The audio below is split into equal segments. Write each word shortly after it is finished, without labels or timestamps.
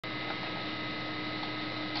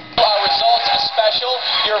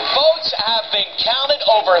Your votes have been counted,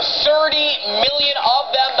 over 30 million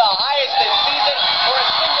of them, the highest this season for a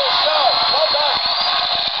single show. Well done.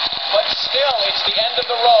 But still, it's the end of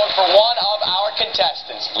the road for one of our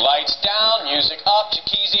contestants. Lights down, music up,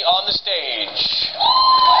 Chikezie on the stage.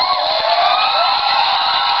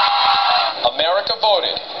 America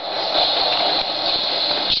voted.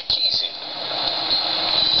 Chikezie.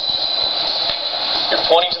 You're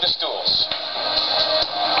pointing to the stools.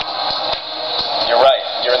 You're right.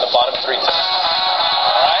 You're in the bottom three. All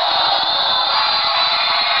right?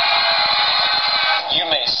 You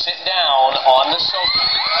may sit down on the sofa.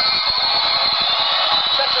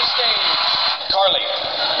 Center stage. Carly,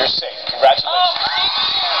 you're safe. Congratulations.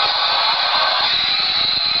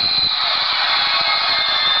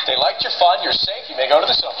 They liked your fun. You're safe. You may go to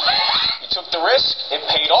the sofa. You took the risk. It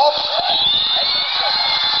paid off.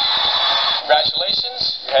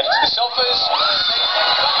 Congratulations. You're headed to the sofas.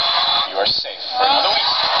 You are safe for another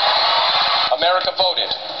week. America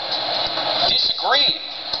voted. Disagreed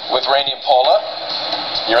with Randy and Paula.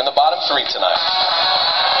 You're in the bottom three tonight.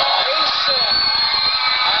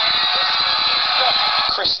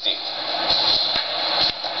 Christy.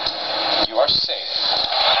 You are safe.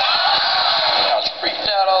 I was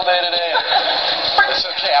freaked out all day today. It's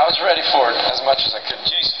okay. I was ready for it as much as I could.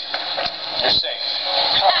 Jason, you're safe.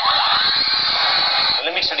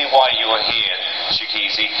 Let me tell you why you are here,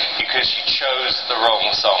 Chikezie, because you chose the wrong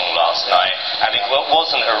song last night, and it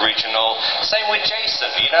wasn't original. Same with Jason,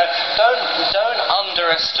 you know. Don't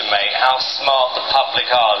underestimate how smart the public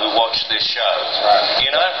are who watch this show. Right. You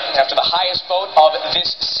know? After the highest vote of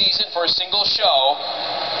this season for a single show,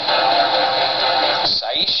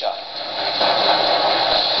 Saisha,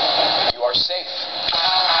 you are safe.